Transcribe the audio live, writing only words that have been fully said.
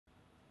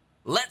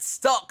Let's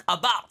talk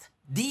about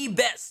the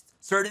best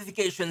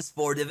certifications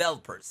for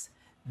developers.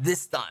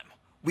 This time,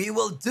 we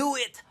will do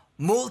it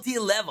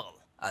multi-level,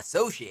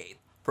 associate,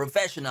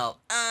 professional,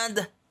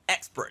 and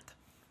expert.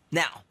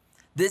 Now,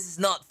 this is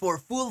not for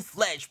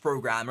full-fledged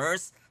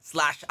programmers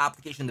 /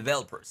 application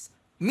developers,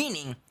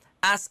 meaning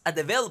as a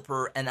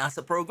developer and as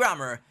a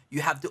programmer, you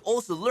have to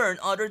also learn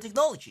other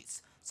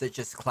technologies, such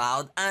as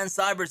cloud and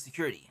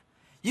cybersecurity.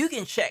 You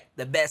can check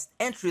the best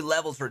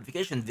entry-level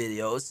certification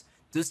videos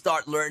to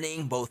start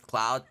learning both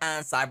cloud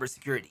and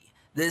cybersecurity.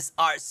 These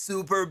are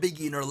super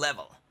beginner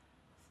level.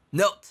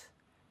 Note,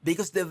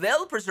 because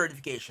developer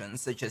certifications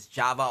such as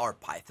Java or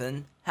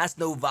Python has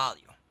no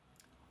value.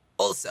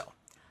 Also,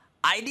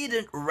 I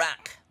didn't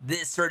rank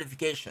these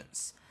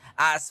certifications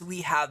as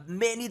we have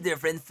many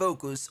different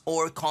focus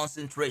or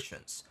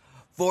concentrations.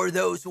 For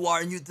those who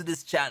are new to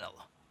this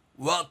channel,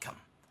 welcome.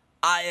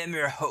 I am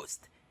your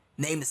host,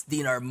 name is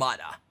Dean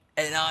Armada,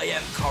 and I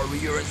am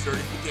Career and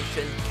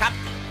Certification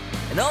Captain.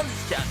 And on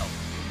this channel,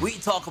 we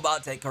talk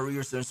about tech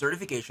careers and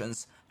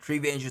certifications,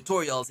 trivia and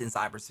tutorials in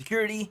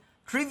cybersecurity,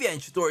 trivia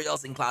and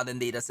tutorials in cloud and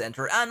data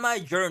center, and my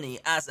journey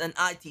as an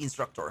IT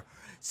instructor.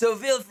 So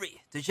feel free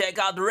to check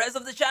out the rest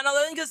of the channel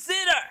and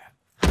consider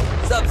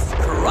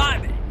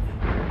subscribing.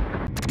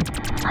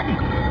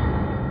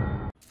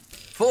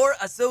 For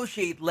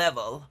associate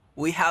level,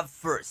 we have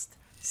first,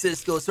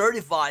 Cisco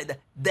Certified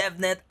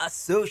DevNet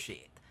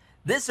Associate.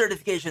 This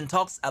certification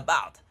talks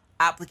about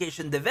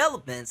application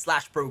development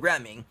 /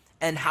 programming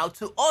and how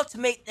to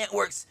automate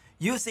networks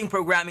using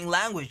programming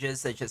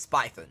languages such as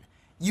Python,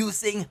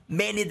 using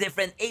many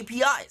different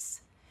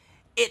APIs.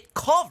 It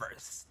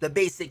covers the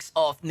basics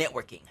of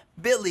networking,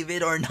 believe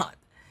it or not.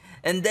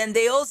 And then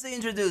they also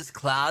introduce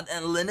cloud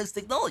and Linux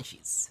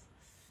technologies.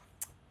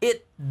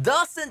 It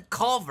doesn't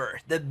cover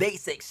the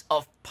basics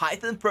of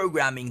Python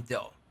programming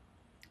though.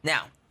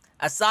 Now,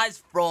 aside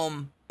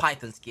from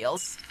Python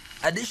skills,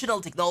 additional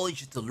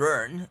technology to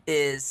learn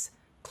is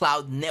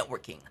cloud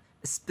networking,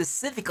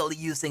 specifically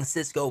using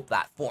Cisco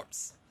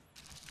platforms.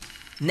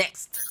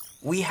 Next,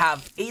 we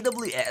have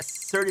AWS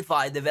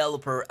Certified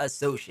Developer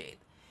Associate.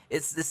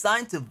 It's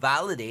designed to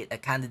validate a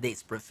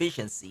candidate's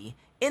proficiency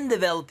in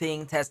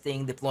developing,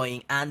 testing,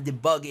 deploying, and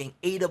debugging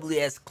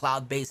AWS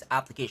cloud-based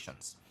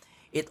applications.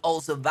 It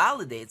also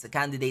validates a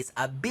candidate's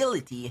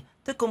ability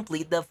to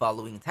complete the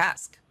following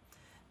tasks: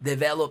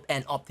 develop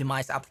and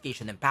optimize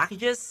application and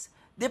packages,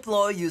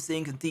 deploy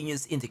using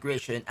continuous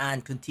integration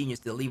and continuous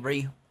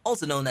delivery,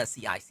 also known as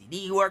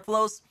CI/CD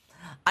workflows,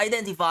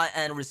 identify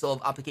and resolve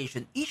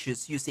application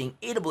issues using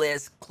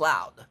AWS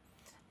Cloud.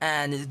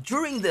 And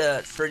during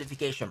the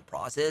certification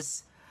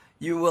process,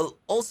 you will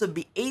also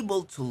be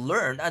able to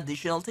learn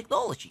additional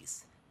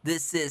technologies.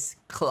 This is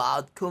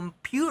cloud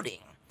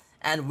computing,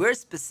 and we're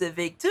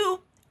specific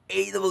to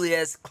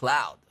AWS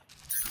Cloud.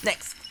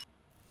 Next,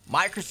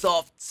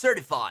 Microsoft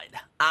Certified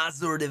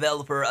Azure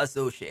Developer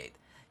Associate.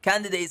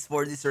 Candidates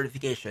for this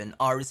certification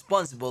are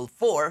responsible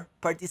for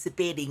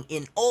participating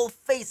in all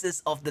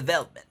phases of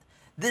development.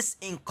 This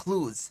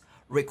includes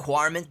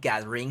requirement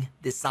gathering,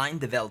 design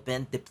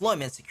development,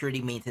 deployment,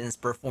 security maintenance,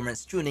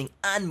 performance tuning,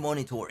 and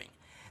monitoring.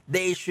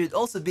 They should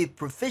also be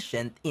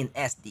proficient in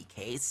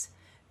SDKs,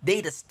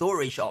 data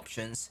storage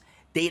options,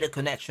 data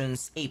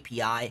connections,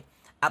 API,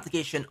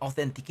 application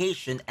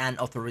authentication and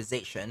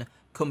authorization,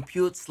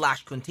 compute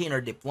 / container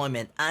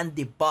deployment, and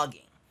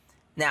debugging.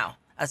 Now,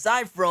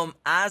 aside from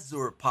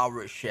Azure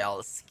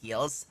PowerShell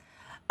skills,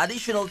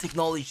 additional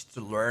technology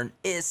to learn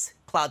is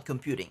cloud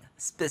computing,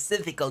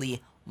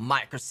 specifically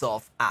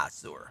Microsoft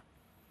Azure.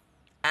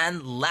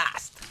 And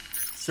last,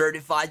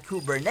 Certified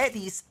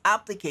Kubernetes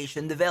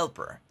Application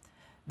Developer.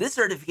 This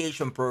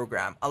certification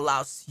program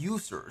allows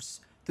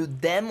users to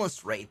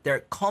demonstrate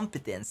their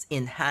competence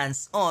in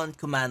hands-on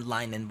command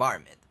line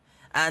environment,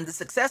 and the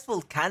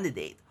successful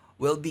candidate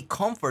will be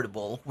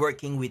comfortable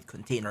working with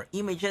container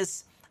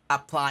images,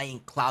 applying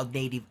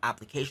cloud-native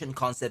application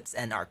concepts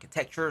and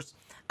architectures,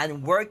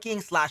 and working /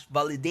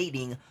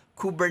 validating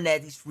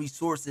Kubernetes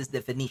resources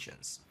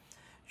definitions.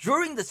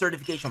 During the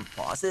certification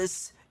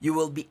process, you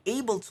will be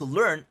able to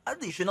learn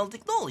additional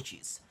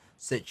technologies,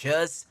 such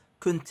as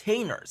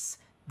containers.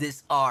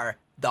 These are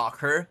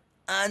Docker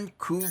and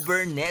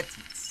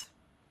Kubernetes.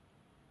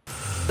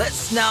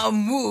 Let's now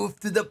move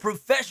to the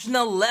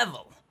professional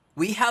level.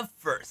 We have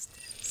first,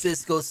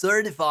 Cisco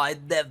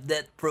Certified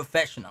DevNet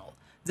Professional.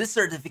 This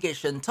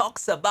certification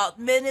talks about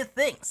many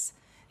things.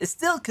 It's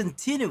still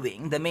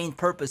continuing the main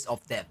purpose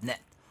of DevNet,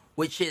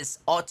 which is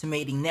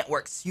automating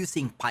networks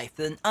using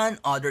Python and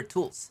other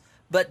tools.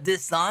 But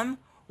this time,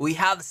 we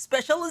have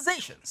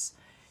specializations.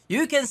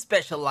 You can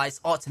specialize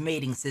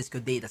automating Cisco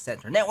data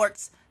center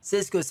networks,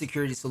 Cisco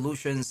security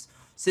solutions,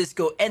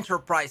 Cisco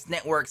enterprise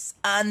networks,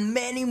 and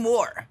many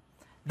more.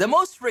 The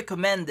most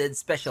recommended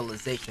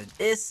specialization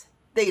is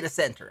data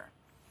center.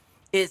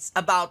 It's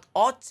about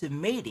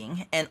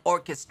automating and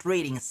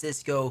orchestrating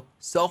Cisco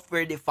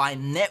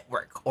software-defined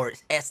network, or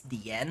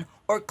SDN,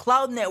 or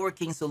cloud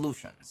networking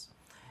solutions.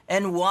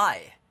 And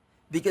why?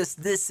 Because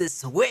this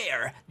is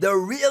where the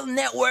real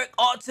network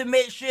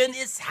automation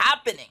is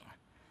happening.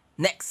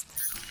 Next,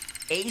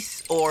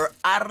 ACE or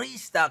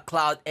Arista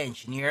Cloud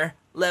Engineer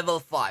Level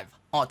 5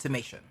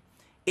 Automation.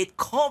 It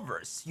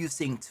covers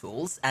using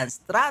tools and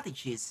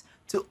strategies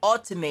to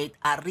automate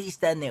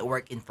Arista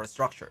network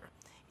infrastructure.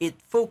 It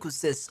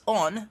focuses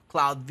on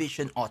cloud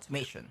vision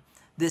automation.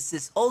 This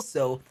is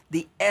also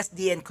the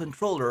SDN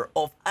controller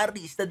of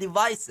Arista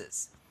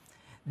devices.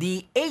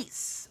 The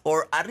ACE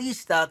or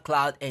Arista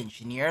Cloud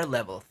Engineer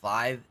Level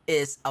 5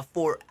 is a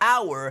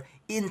 4-hour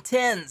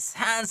intense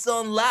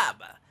hands-on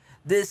lab.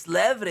 This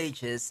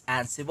leverages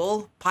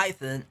Ansible,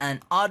 Python,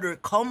 and other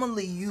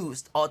commonly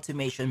used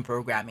automation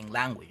programming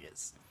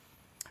languages.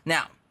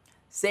 Now,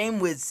 same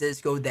with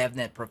Cisco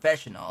DevNet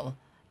Professional,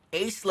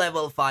 ACE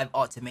Level 5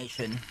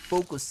 Automation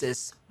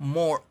focuses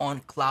more on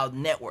cloud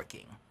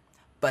networking,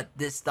 but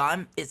this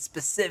time it's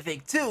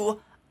specific to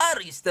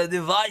Arista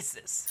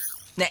devices.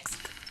 Next,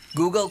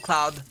 Google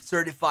Cloud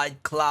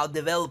Certified Cloud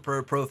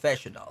Developer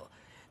Professional.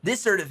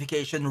 This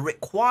certification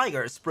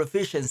requires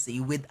proficiency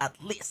with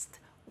at least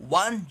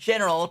one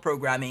general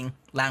programming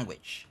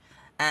language,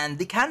 and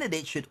the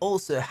candidate should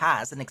also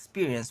has an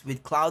experience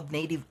with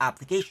cloud-native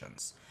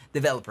applications,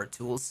 developer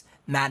tools,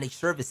 managed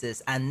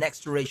services, and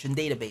next-generation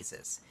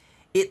databases.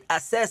 It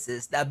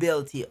assesses the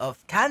ability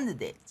of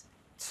candidates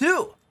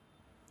to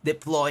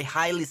deploy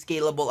highly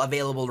scalable,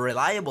 available,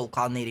 reliable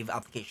cloud-native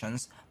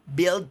applications,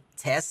 build,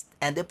 test,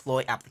 and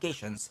deploy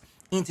applications,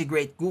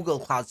 integrate Google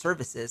Cloud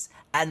Services,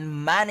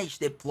 and manage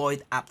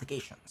deployed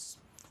applications.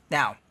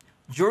 Now,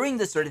 during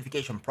the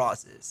certification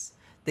process,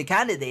 the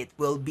candidate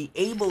will be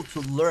able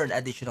to learn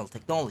additional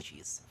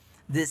technologies.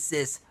 This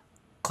is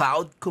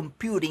cloud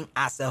computing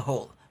as a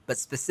whole, but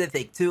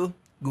specific to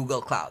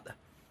Google Cloud.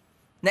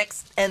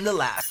 Next and the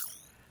last,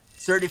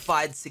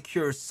 Certified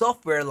Secure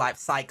Software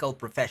Lifecycle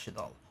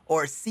Professional,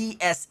 or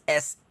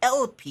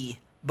CSSLP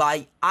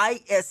by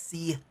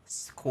ISC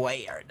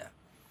Squared.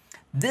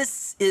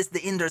 This is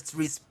the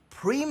industry's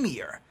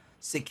premier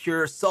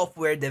secure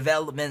software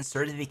development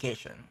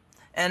certification,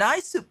 and I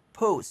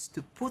suppose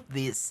to put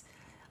this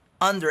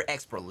under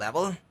expert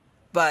level,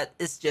 but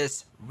it's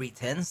just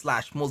written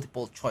 /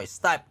 multiple choice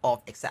type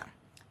of exam.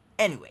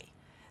 Anyway,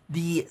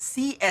 the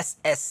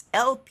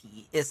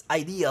CSSLP is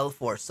ideal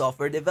for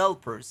software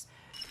developers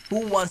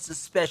who wants to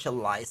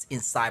specialize in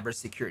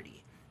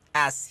cybersecurity,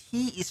 as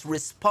he is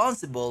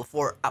responsible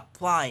for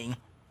applying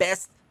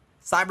best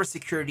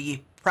cybersecurity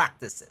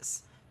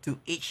practices to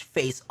each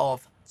phase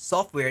of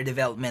software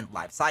development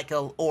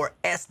lifecycle, or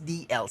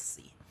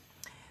SDLC.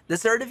 The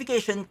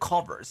certification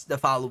covers the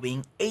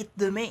following 8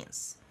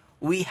 domains.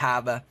 We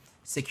have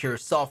secure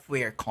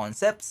software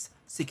concepts,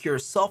 secure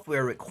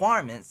software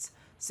requirements,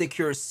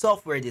 secure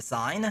software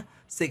design,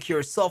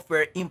 secure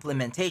software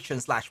implementation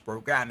 /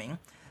 programming,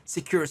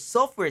 secure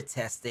software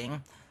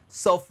testing,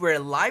 software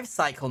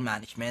lifecycle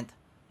management,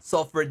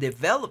 software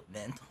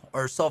development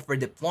or software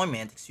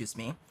deployment,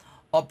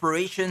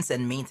 operations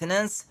and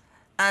maintenance,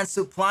 and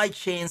supply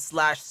chain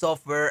 /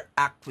 software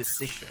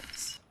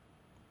acquisitions.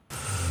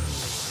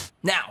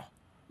 Now,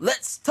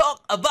 let's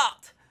talk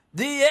about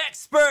the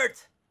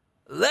expert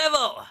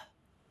level.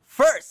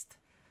 First,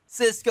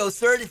 Cisco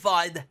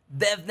Certified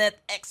DevNet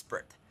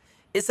Expert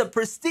is a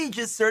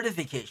prestigious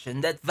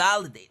certification that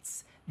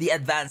validates the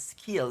advanced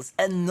skills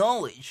and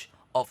knowledge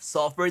of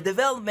software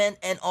development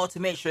and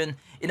automation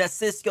in a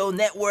Cisco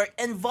network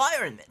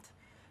environment.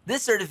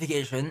 This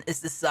certification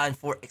is designed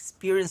for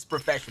experienced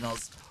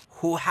professionals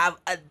who have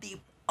a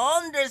deep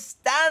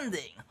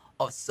understanding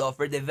of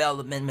software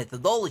development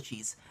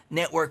methodologies,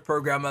 network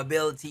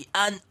programmability,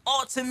 and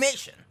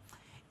automation.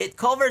 It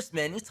covers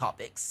many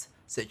topics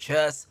such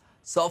as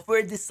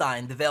software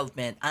design,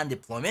 development, and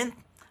deployment,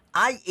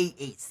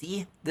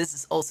 IaaC, this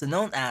is also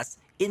known as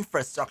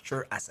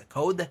infrastructure as a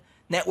code,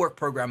 network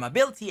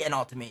programmability and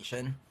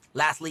automation,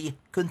 lastly,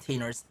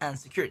 containers and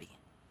security.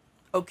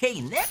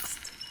 Okay, next,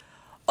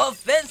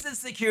 Offensive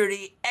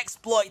Security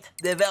Exploit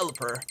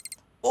Developer,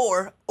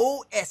 or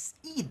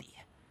OSED.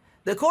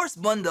 The course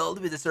bundled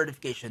with the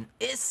certification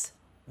is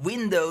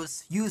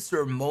Windows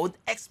User Mode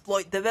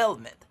Exploit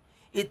Development.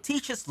 It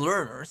teaches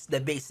learners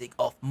the basic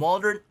of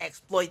modern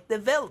exploit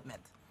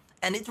development,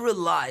 and it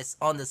relies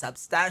on the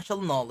substantial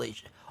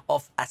knowledge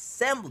of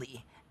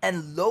assembly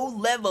and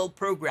low-level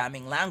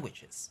programming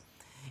languages.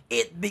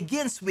 It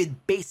begins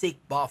with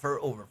basic buffer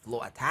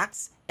overflow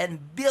attacks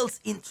and builds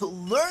into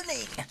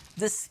learning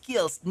the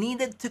skills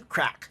needed to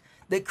crack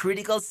the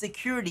critical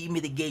security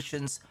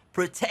mitigations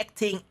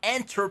protecting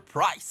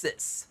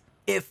enterprises.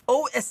 If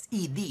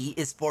OSED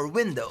is for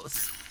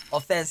Windows,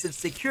 Offensive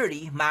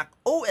Security Mac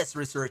OS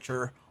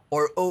Researcher,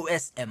 or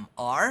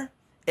OSMR,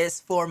 is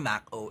for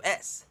Mac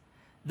OS.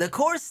 The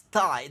course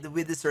tied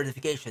with the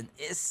certification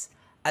is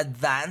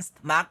Advanced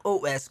Mac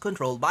OS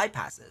Control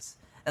Bypasses,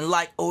 and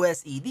like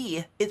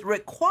OSED, it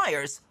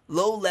requires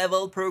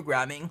low-level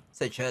programming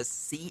such as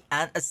C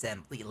and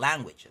assembly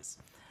languages.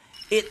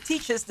 It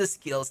teaches the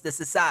skills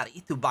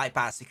necessary to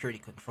bypass security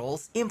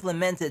controls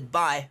implemented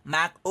by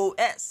Mac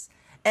OS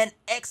and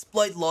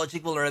exploit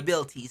logic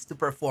vulnerabilities to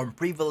perform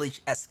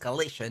privilege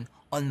escalation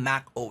on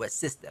Mac OS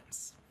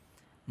systems.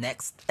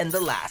 Next and the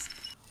last,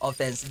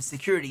 Offensive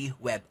Security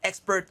Web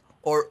Expert,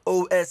 or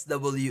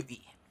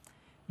OSWE.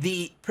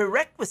 The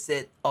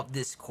prerequisite of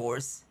this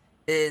course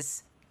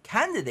is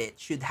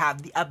candidates should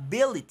have the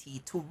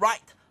ability to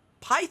write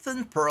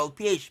Python, Perl,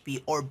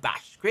 PHP, or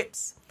Bash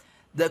scripts.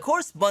 The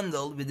course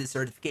bundled with the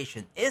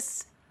certification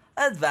is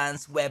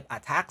Advanced Web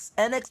Attacks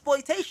and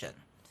Exploitation.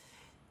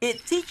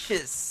 It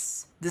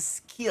teaches the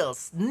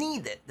skills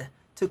needed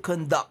to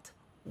conduct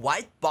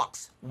white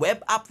box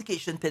web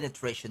application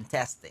penetration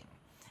testing,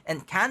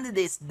 and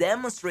candidates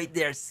demonstrate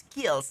their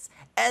skills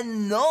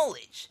and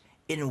knowledge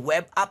in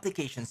web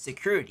application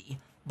security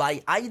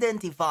by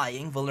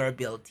identifying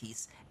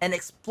vulnerabilities and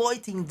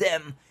exploiting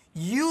them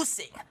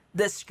using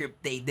the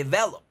script they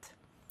developed.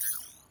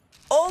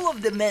 All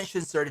of the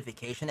mentioned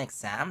certification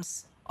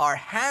exams are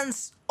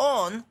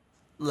hands-on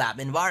lab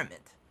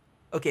environment.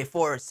 Okay,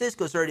 for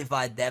Cisco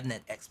Certified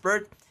DevNet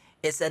Expert,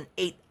 it's an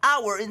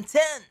 8-hour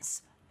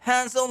intense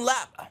hands-on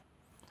lab.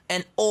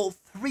 And all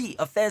 3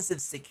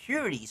 offensive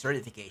security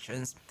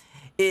certifications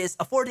is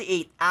a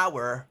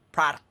 48-hour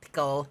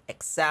practical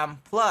exam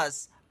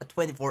plus a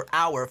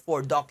 24-hour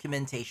for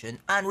documentation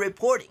and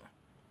reporting.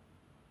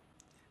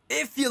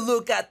 If you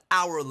look at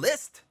our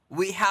list,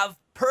 we have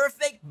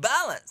perfect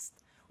balance.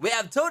 We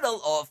have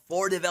total of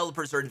 4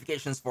 developer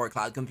certifications for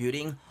cloud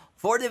computing,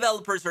 4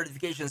 developer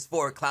certifications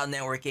for cloud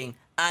networking,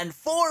 and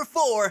 4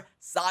 for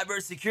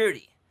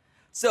cybersecurity.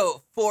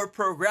 So for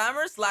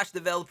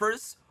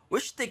programmers/developers,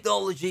 which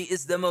technology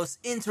is the most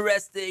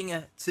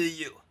interesting to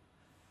you?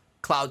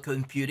 Cloud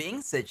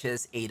computing, such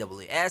as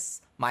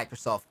AWS,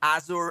 Microsoft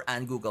Azure,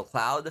 and Google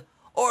Cloud,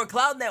 or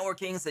cloud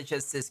networking, such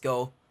as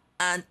Cisco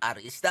and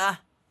Arista,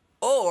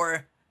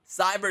 or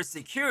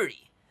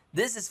cybersecurity.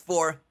 This is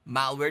for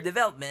malware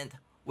development,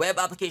 web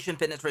application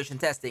penetration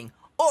testing,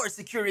 or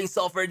securing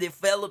software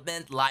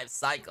development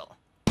lifecycle.